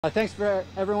Thanks for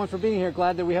everyone for being here.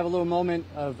 Glad that we have a little moment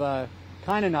of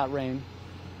kind of not rain.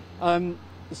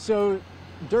 So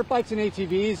dirt bikes and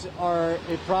ATVs are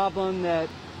a problem that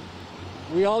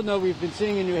we all know we've been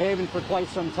seeing in New Haven for quite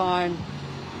some time.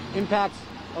 Impacts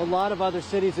a lot of other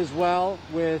cities as well,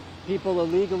 with people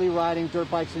illegally riding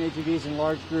dirt bikes and ATVs in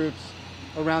large groups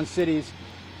around cities.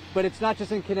 But it's not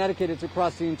just in Connecticut, it's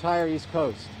across the entire East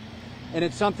Coast. And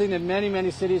it's something that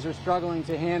many cities are struggling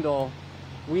to handle.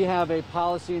 We have a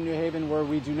policy in New Haven where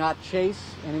we do not chase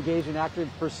and engage in active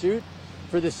pursuit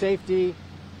for the safety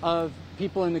of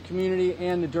people in the community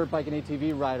and the dirt bike and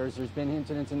ATV riders. There's been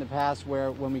incidents in the past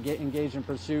where when we get engaged in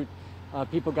pursuit,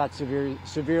 people got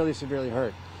severely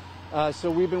hurt.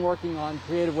 So we've been working on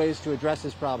creative ways to address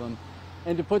this problem.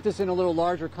 And to put this in a little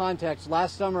larger context,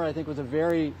 last summer I think was a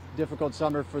very difficult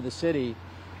summer for the city.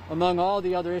 Among all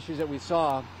the other issues that we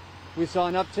saw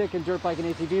an uptick in dirt bike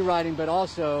and ATV riding, but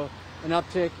also an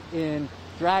uptick in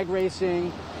drag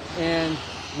racing and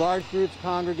large groups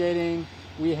congregating.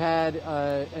 We had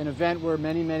an event where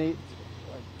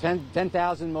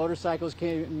 10,000 motorcycles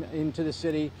came into the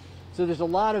city. So there's a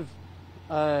lot of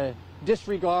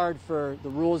disregard for the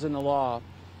rules and the law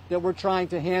that we're trying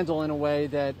to handle in a way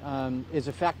that is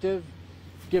effective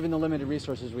given the limited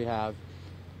resources we have.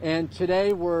 And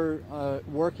today we're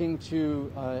working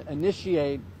to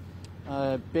initiate,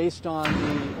 based on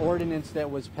the ordinance that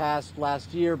was passed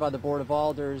last year by the Board of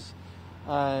Alders,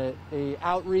 a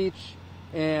outreach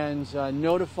and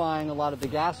notifying a lot of the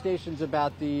gas stations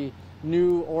about the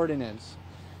new ordinance.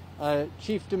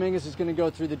 Chief Dominguez is going to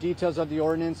go through the details of the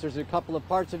ordinance. There's a couple of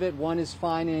parts of it. One is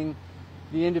fining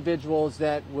the individuals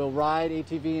that will ride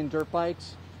ATV and dirt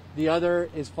bikes. The other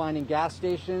is finding gas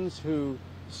stations who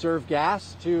serve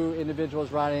gas to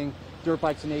individuals riding dirt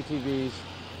bikes and ATVs.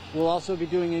 We'll also be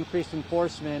doing increased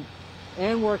enforcement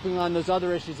and working on those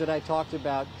other issues that I talked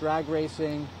about, drag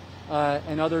racing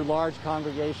and other large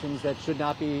congregations that should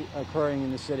not be occurring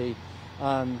in the city.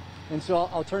 And so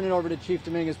I'll turn it over to Chief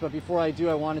Dominguez, but before I do,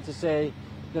 I wanted to say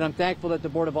that I'm thankful that the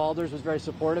Board of Alders was very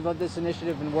supportive of this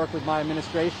initiative and worked with my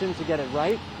administration to get it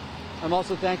right. I'm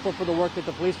also thankful for the work that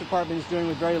the police department is doing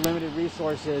with very limited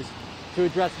resources to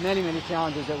address many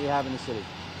challenges that we have in the city.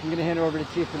 I'm going to hand it over to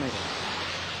Chief Dominguez.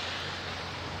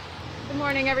 Good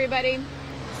morning, everybody.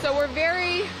 So we're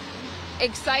very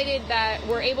excited that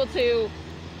we're able to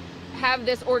have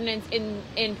this ordinance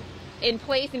in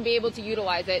place and be able to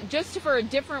utilize it just for a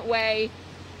different way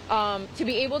to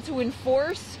be able to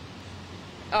enforce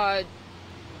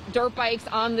dirt bikes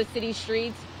on the city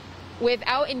streets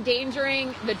without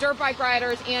endangering the dirt bike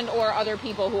riders and or other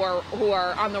people who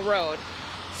are on the road.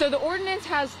 So the ordinance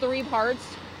has 3 parts,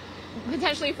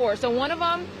 potentially 4. So one of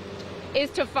them is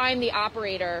to find the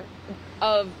operator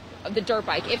of the dirt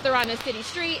bike. If they're on a city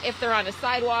street, if they're on a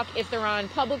sidewalk, if they're on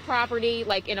public property,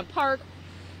 like in a park,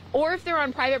 or if they're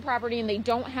on private property and they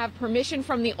don't have permission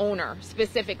from the owner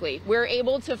specifically, we're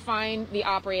able to find the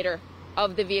operator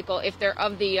of the vehicle if they're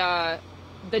of the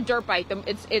dirt bike.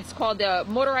 It's called the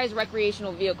motorized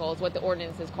recreational vehicle is what the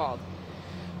ordinance is called.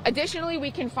 Additionally,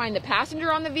 we can find the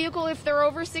passenger on the vehicle if they're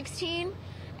over 16,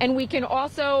 and we can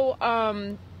also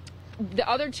the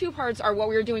other 2 parts are what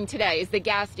we're doing today is the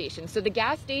gas station. So the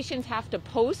gas stations have to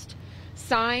post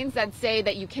signs that say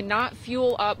that you cannot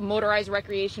fuel up motorized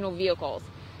recreational vehicles.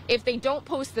 If they don't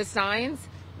post the signs,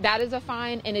 that is a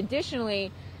fine. And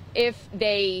additionally, if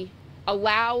they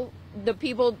allow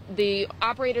the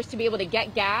operators to be able to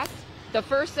get gas, the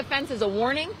first offense is a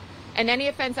warning, and any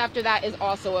offense after that is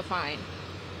also a fine.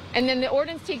 And then the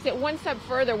ordinance takes it one step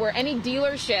further, where any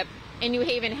dealership in New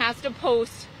Haven has to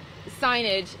post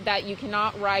signage that you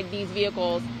cannot ride these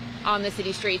vehicles on the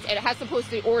city streets. And it has to post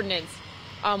the ordinance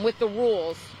with the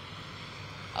rules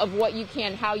of what you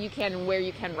can, how you can, and where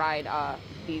you can ride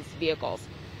these vehicles.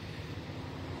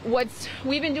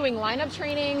 We've been doing lineup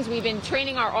trainings. We've been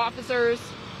training our officers,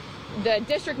 the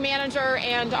district manager,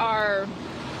 and our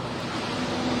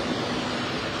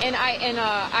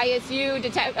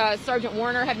ISU Sergeant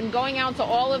Warner have been going out to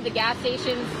all of the gas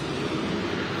stations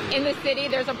in the city.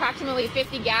 There's approximately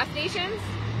 50 gas stations,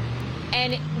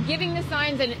 and giving the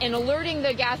signs and alerting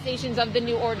the gas stations of the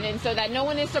new ordinance so that no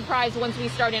one is surprised once we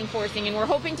start enforcing. And we're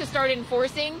hoping to start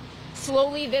enforcing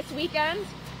slowly this weekend,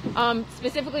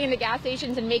 specifically in the gas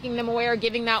stations, and making them aware,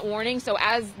 giving that warning. So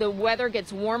as the weather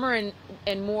gets warmer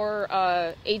and more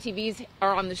ATVs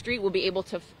are on the street, we'll be able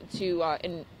to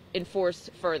enforce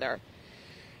further.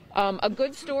 A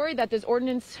good story that this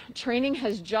ordinance training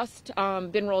has just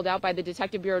been rolled out by the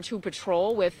Detective Bureau 2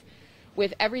 Patrol with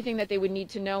everything that they would need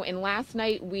to know. And last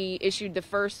night we issued the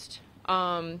first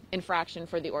infraction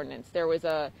for the ordinance. There was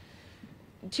a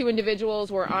two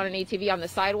individuals were on an ATV on the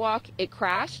sidewalk. It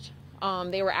crashed.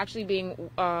 They were actually being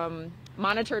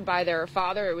monitored by their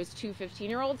father. It was two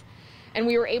 15-year-olds. And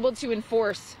we were able to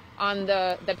enforce on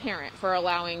the parent for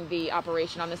allowing the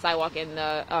operation on the sidewalk, and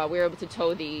we were able to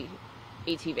tow the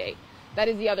ATV. That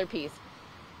is the other piece.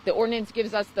 The ordinance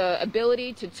gives us the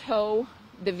ability to tow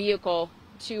the vehicle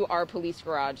to our police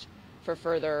garage for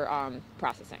further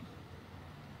processing.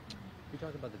 Can you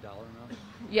talk about the dollar amount?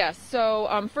 Yes.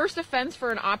 So first offense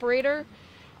for an operator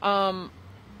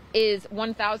is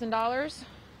 $1,000.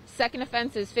 Second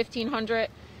offense is $1,500,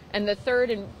 and the third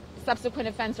and subsequent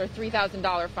offense are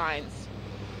 $3,000 fines.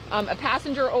 A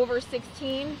passenger over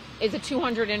 16 is a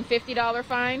 $250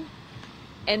 fine,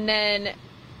 and then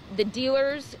the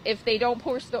dealers, if they don't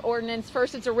post the ordinance,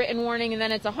 first it's a written warning and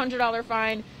then it's a $100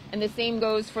 fine, and the same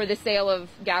goes for the sale of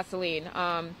gasoline.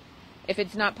 If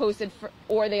it's not posted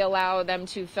or they allow them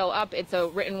to fill up, it's a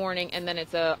written warning and then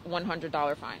it's a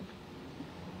 $100 fine.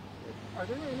 Are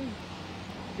there any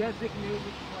designated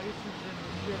places in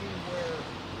the city where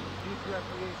these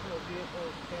recreational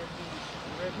vehicles can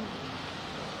be ridden?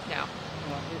 No.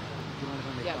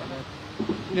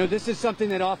 You know, this is something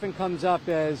that often comes up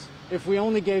as if we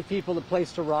only gave people the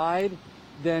place to ride,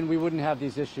 then we wouldn't have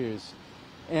these issues.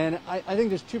 And I think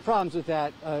there's two problems with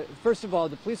that. First of all,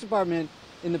 the police department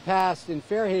in the past in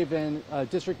Fairhaven,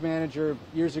 district manager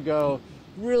years ago,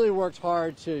 really worked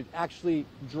hard to actually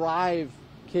drive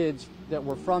kids that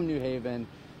were from New Haven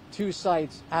to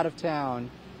sites out of town,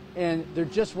 and there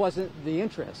just wasn't the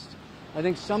interest. I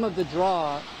think some of the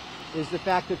draw is the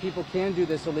fact that people can do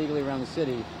this illegally around the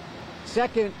city.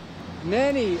 Second,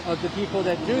 many of the people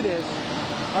that do this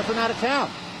are from out of town.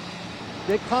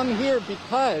 They come here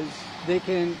because they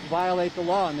can violate the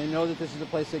law and they know that this is a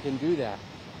place they can do that.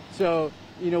 So,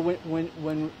 you know,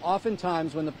 when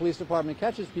oftentimes when the police department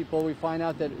catches people, we find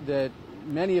out that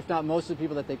many, if not most of the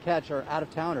people that they catch are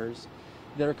out-of-towners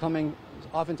that are coming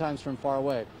oftentimes from far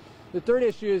away. The third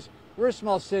issue is we're a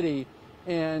small city,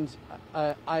 and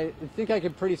I think I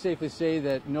can pretty safely say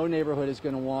that no neighborhood is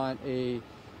going to want an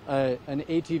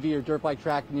ATV or dirt bike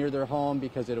track near their home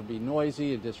because it'll be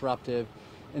noisy and disruptive.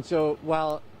 And so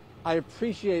while I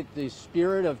appreciate the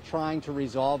spirit of trying to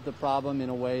resolve the problem in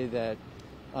a way that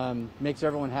makes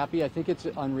everyone happy, I think it's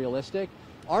unrealistic.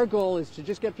 Our goal is to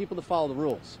just get people to follow the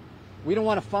rules. We don't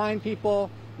want to fine people.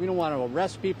 We don't want to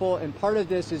arrest people. And part of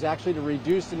this is actually to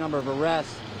reduce the number of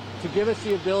arrests, to give us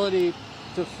the ability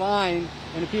to fine.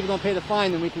 And if people don't pay the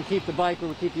fine, then we can keep the bike or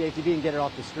we keep the ATV and get it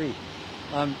off the street.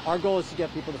 Our goal is to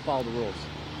get people to follow the rules.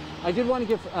 I did want to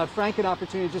give Frank an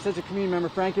opportunity, just as a community member.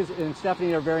 Frank and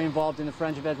Stephanie are very involved in the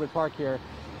Friends of Edgewood Park here,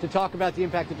 to talk about the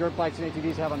impact that dirt bikes and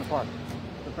ATVs have on the park.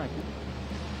 So Frank.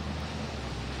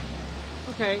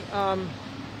 Okay,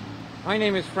 my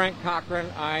name is Frank Cochran.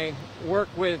 I work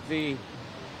with the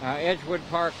Edgewood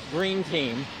Park Green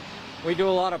Team. We do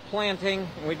a lot of planting,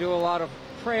 we do a lot of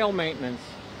trail maintenance,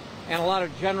 and a lot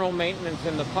of general maintenance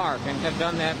in the park, and have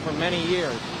done that for many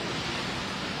years.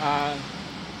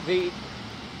 The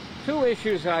two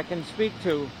issues that I can speak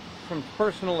to from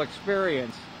personal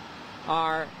experience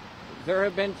are there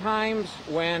have been times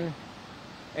when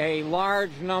a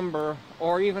large number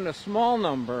or even a small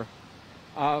number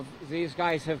of these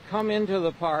guys have come into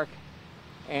the park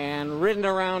and ridden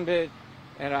around it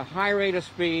at a high rate of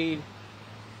speed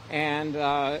and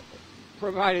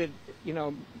provided, you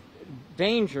know,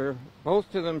 danger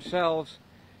both to themselves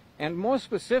and more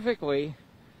specifically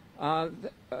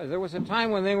there was a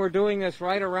time when they were doing this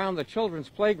right around the children's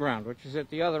playground, which is at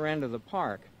the other end of the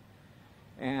park.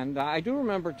 And I do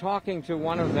remember talking to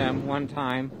one of them one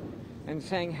time and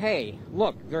saying, hey,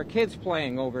 look, there are kids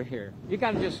playing over here. You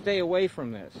got to just stay away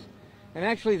from this. And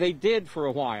actually they did for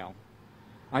a while.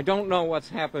 I don't know what's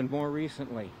happened more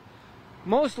recently.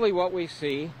 Mostly what we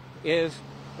see is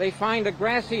they find a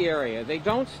grassy area. They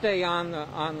don't stay on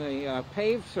the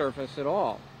paved surface at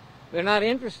all. They're not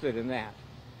interested in that.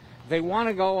 They want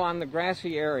to go on the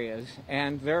grassy areas,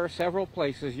 and there are several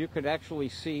places you could actually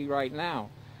see right now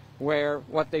where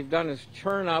what they've done is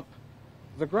churn up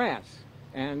the grass.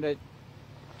 And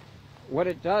what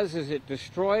it does is it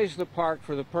destroys the park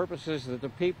for the purposes that the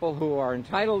people who are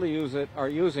entitled to use it are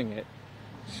using it,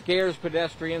 scares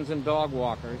pedestrians and dog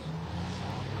walkers,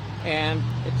 and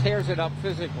it tears it up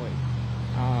physically.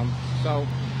 So,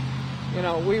 you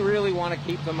know, we really want to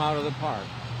keep them out of the park.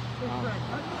 How do you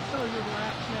spell your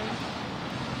last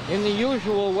name? In the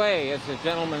usual way, as the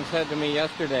gentleman said to me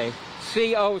yesterday,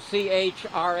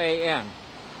 C-O-C-H-R-A-N.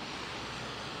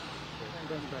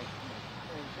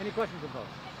 Any questions of both?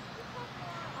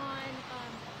 On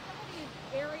some of these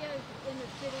areas in the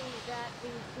city that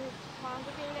these groups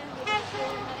congregate in, with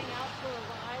children heading out for a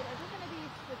ride, are there going to be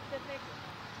specific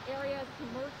areas,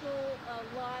 commercial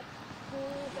lots,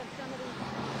 schools that some of these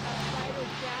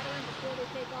riders gather in before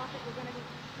they take off that we're going to be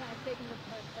kind of taking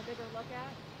a bigger look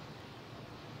at?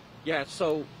 Yeah,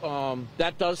 so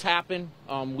that does happen.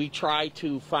 We try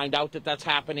to find out that that's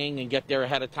happening and get there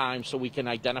ahead of time so we can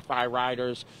identify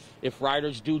riders. If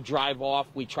riders do drive off,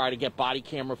 we try to get body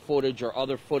camera footage or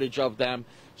other footage of them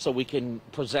so we can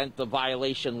present the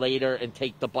violation later and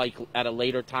take the bike at a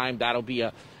later time. That'll be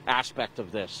an aspect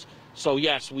of this. So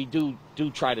yes, we do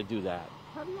try to do that.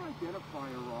 How do you identify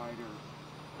a rider?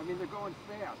 I mean, they're going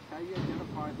fast. How do you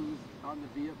identify who's on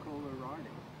the vehicle they're riding?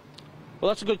 Well,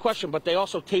 that's a good question, but they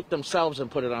also tape themselves and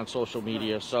put it on social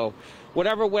media. So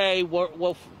whatever way,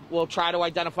 we'll try to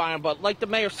identify them. But like the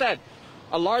mayor said,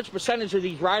 a large percentage of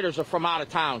these riders are from out of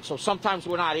town, so sometimes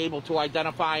we're not able to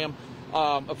identify them.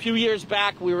 A few years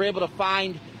back, we were able to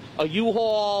find a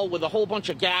U-Haul with a whole bunch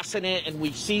of gas in it, and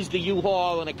we seized the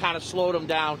U-Haul, and it kind of slowed them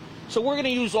down. So we're going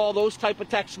to use all those type of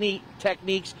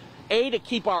techniques, A, to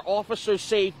keep our officers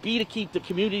safe, B, to keep the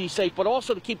community safe, but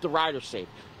also to keep the riders safe.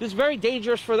 This is very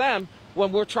dangerous for them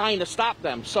when we're trying to stop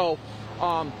them. So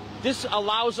this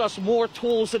allows us more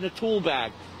tools in the tool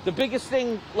bag. The biggest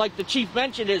thing, like the chief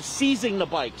mentioned, is seizing the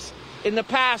bikes. In the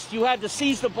past, you had to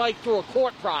seize the bike through a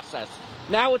court process.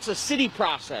 Now it's a city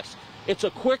process. It's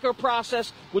a quicker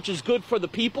process, which is good for the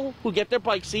people who get their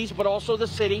bike seized, but also the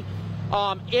city,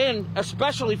 and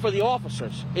especially for the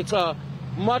officers. It's a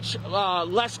much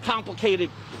less complicated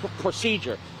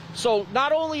procedure. So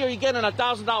not only are you getting a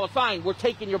 $1,000 fine, we're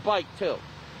taking your bike too.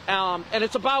 And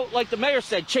it's about, like the mayor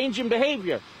said, changing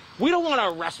behavior. We don't want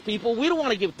to arrest people. We don't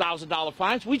want to give $1,000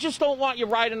 fines. We just don't want you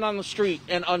riding on the street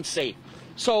and unsafe.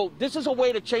 So this is a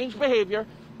way to change behavior,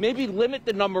 maybe limit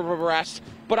the number of arrests.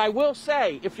 But I will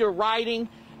say, if you're riding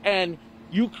and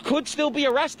you could still be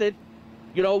arrested,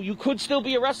 you could still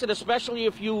be arrested, especially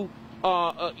if you,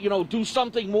 do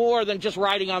something more than just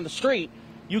riding on the street.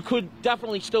 You could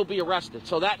definitely still be arrested.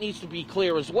 So that needs to be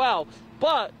clear as well.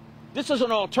 But this is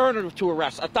an alternative to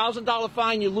arrest. $1,000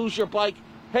 fine, you lose your bike.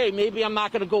 Hey, maybe I'm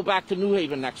not going to go back to New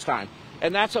Haven next time.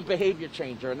 And that's a behavior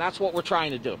changer, and that's what we're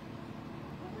trying to do. What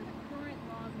are the current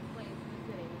laws in place in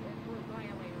the city for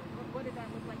violators? What did that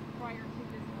look like prior to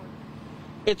this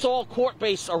ordinance? It's all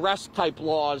court-based arrest type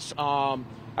laws. I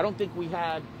don't think we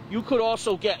had. You could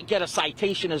also get a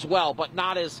citation as well, but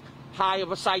not as high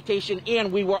of a citation.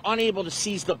 And we were unable to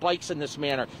seize the bikes in this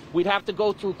manner. We'd have to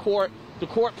go through court. The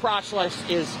court process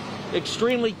is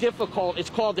extremely difficult. It's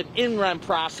called an in rem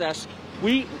process.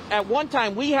 At one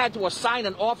time, we had to assign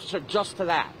an officer just to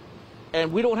that.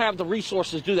 And we don't have the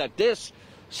resources to do that. This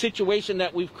situation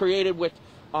that we've created with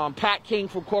Pat King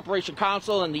from Corporation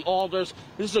Counsel and the alders,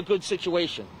 this is a good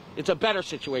situation. It's a better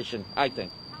situation, I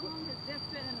think. How long has this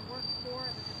been in the works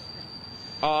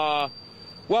for?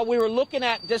 Well, we were looking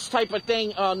at this type of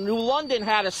thing. New London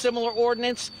had a similar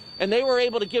ordinance, and they were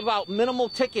able to give out minimal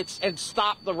tickets and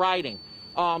stop the riding.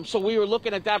 So we were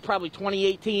looking at that probably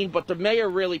 2018, but the mayor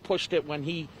really pushed it when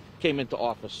he came into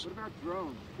office. What about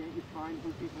drones? Can't you find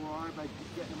who people are by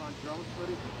getting them on drone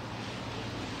footage?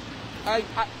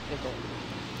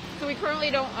 So we currently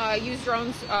don't use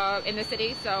drones in the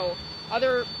city, so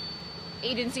other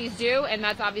agencies do, and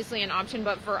that's obviously an option,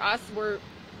 but for us,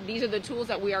 these are the tools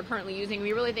that we are currently using.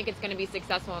 We really think it's going to be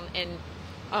successful,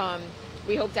 and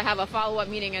we hope to have a follow-up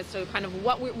meeting as to kind of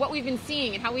what we've been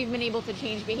seeing and how we've been able to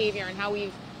change behavior and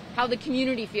how the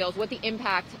community feels, what the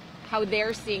impact, how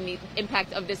they're seeing the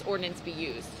impact of this ordinance be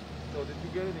used. So did you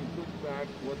get any pushback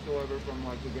whatsoever from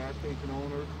like the gas station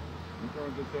owners in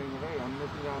terms of saying, hey, I'm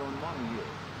missing out on money here?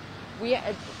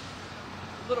 A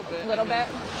little bit.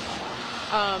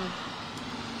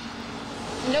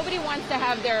 Nobody wants to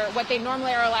have what they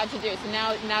normally are allowed to do. So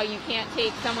now you can't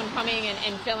take someone coming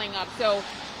and filling up. So,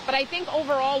 but I think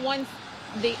overall, once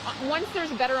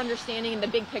there's a better understanding and the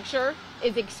big picture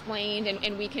is explained,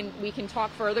 and we can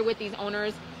talk further with these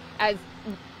owners, as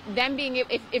them being,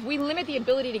 if we limit the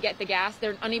ability to get the gas,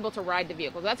 they're unable to ride the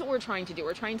vehicle. That's what we're trying to do.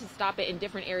 We're trying to stop it in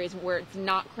different areas where it's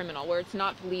not criminal, where it's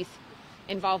not police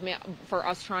involvement for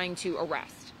us trying to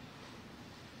arrest.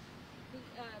 The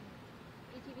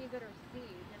ATVs that are seized,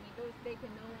 I mean, those they can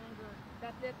no longer.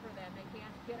 That's it for them. They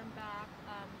can't get them back.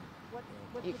 What's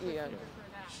the procedure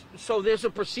for that? So there's a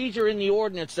procedure in the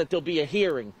ordinance that there'll be a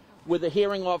hearing with a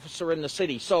hearing officer in the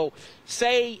city. So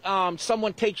say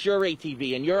someone takes your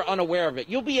ATV and you're unaware of it,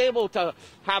 you'll be able to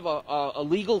have a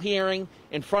legal hearing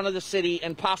in front of the city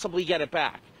and possibly get it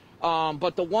back.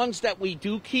 But the ones that we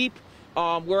do keep,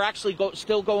 we're actually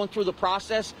still going through the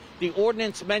process. The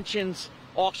ordinance mentions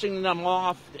auctioning them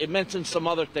off. It mentions some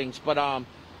other things, but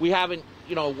we haven't,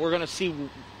 we're going to see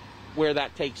where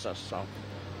that takes us. So.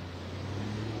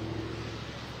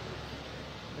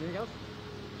 Anything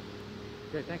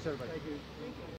else? Okay, thanks everybody. Thank you.